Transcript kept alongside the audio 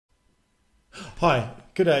Hi,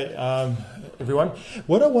 good day, everyone.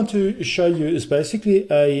 What I want to show you is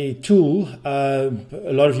basically a tool a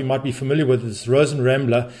lot of you might be familiar with. It's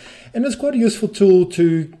Rosin-Rammler, and it's quite a useful tool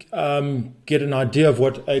to get an idea of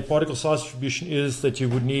what a particle size distribution is that you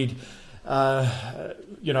would need,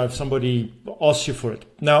 if somebody asks you for it.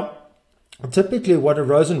 Now, typically what a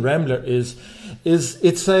Rosin-Rammler is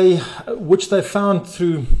it's which they found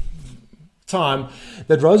through time,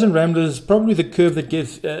 that Rosin-Rammler is probably the curve that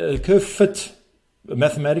gives curve fit, a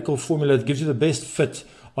mathematical formula that gives you the best fit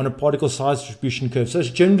on a particle size distribution curve. So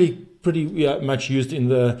it's generally pretty much used in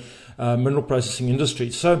the mineral processing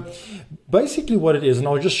industry. So basically what it is, and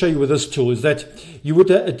I'll just show you with this tool, is that you would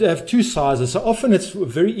have two sizes. So often it's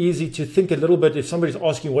very easy to think a little bit, if somebody's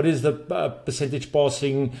asking what is the percentage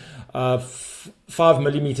passing 5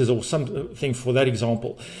 millimeters or something for that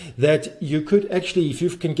example, that you could actually, if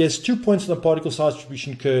you can guess 2 points on the particle size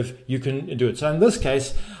distribution curve, you can do it. So in this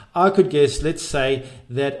case, I could guess, let's say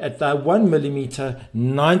that at the 1 millimeter,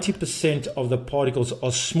 90% of the particles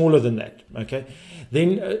are smaller than that. Okay.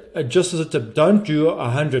 Then just as a tip, don't do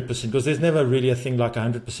 100%, because there's never really a thing like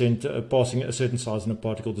 100% passing a certain size in a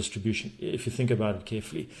particle distribution, if you think about it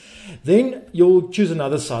carefully. Then you'll choose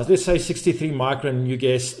another size. Let's say 63 micron, you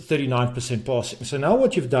guess 39% passing. So now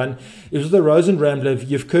what you've done is with the Rosin-Rammler,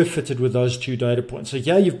 you've curve fitted with those two data points. So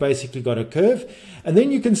here you've basically got a curve. And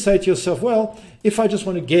then you can say to yourself, well, if I just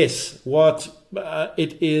want to guess what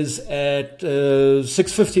it is at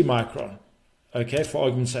 650 micron, okay, for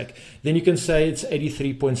argument's sake, then you can say it's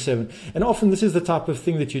 83.7. And often this is the type of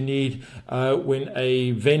thing that you need when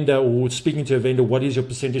a vendor, or speaking to a vendor, what is your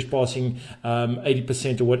percentage passing,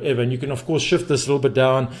 80% or whatever. And you can, of course, shift this a little bit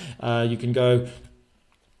down. You can go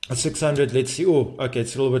 600, let's see. Oh, okay,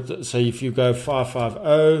 it's a little bit. So if you go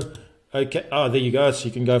 550, okay, there you go. So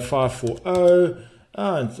you can go 540,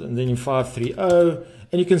 and then you 530.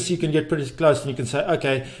 And you can see you can get pretty close, and you can say,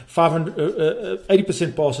 okay,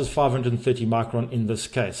 80% passes 530 micron in this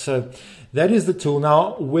case. So that is the tool.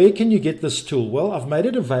 Now, where can you get this tool? Well, I've made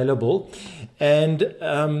it available, and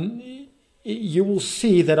you will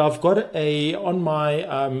see that I've got on my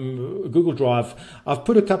Google Drive, I've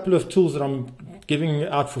put a couple of tools that I'm giving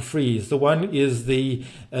out for free. The one is the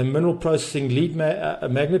mineral processing lead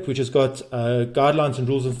magnet, which has got guidelines and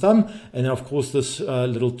rules of thumb, and then of course this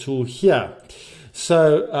little tool here.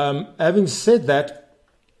 So having said that,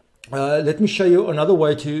 let me show you another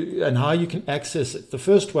way and how you can access it. The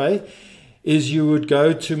first way is you would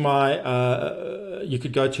go to you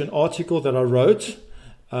could go to an article that I wrote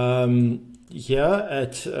here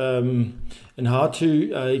at and how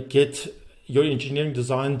to get your engineering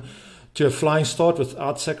design to a flying start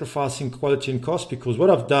without sacrificing quality and cost. Because what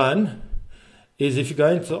I've done is, if you go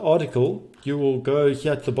into the article, you will go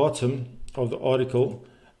here at the bottom of the article.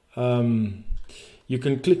 You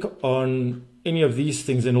can click on any of these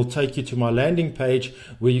things and it'll take you to my landing page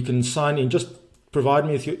where you can sign in. Just provide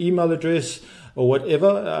me with your email address or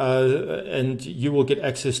whatever, and you will get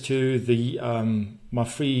access to the my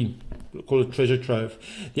free, call it treasure trove.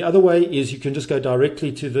 The other way is you can just go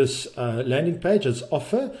directly to this landing page. It's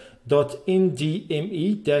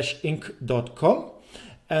offer.ndme-inc.com.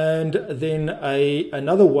 And then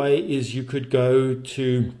another way is you could go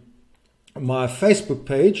to my Facebook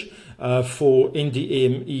page for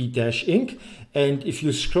NDME-Inc. And if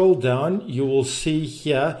you scroll down, you will see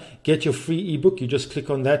here, get your free ebook. You just click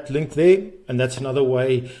on that link there, and that's another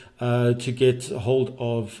way to get hold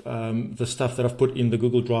of the stuff that I've put in the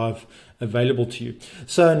Google Drive available to you.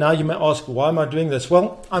 So now you may ask, why am I doing this?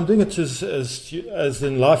 Well, I'm doing it as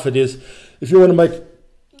in life it is. If you want to make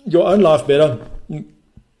your own life better,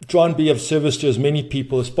 try and be of service to as many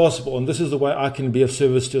people as possible. And this is the way I can be of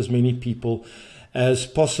service to as many people as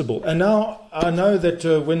possible. And now I know that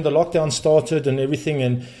when the lockdown started and everything,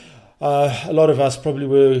 and a lot of us probably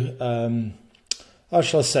were, how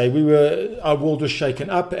shall I say, our world was shaken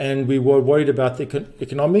up, and we were worried about the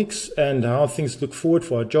economics and how things look forward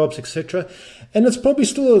for our jobs, etc. And it's probably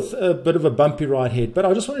still a bit of a bumpy ride ahead. But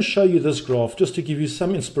I just want to show you this graph just to give you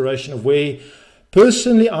some inspiration of where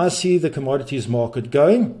personally I see the commodities market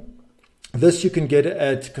going. This you can get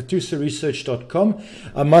at katusaresearch.com.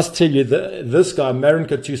 I must tell you that this guy, Marin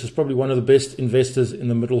Katusa, is probably one of the best investors in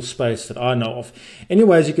the middle space that I know of.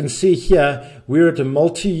 Anyways, you can see here, we're at a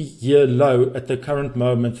multi-year low at the current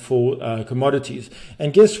moment for commodities.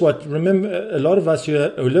 And guess what? Remember, a lot of us who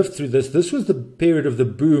lived through this was the period of the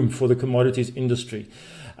boom for the commodities industry.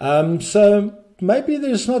 So maybe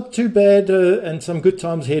there's not too bad and some good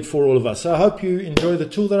times ahead for all of us. So I hope you enjoy the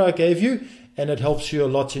tool that I gave you, and it helps you a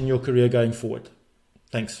lot in your career going forward.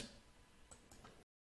 Thanks.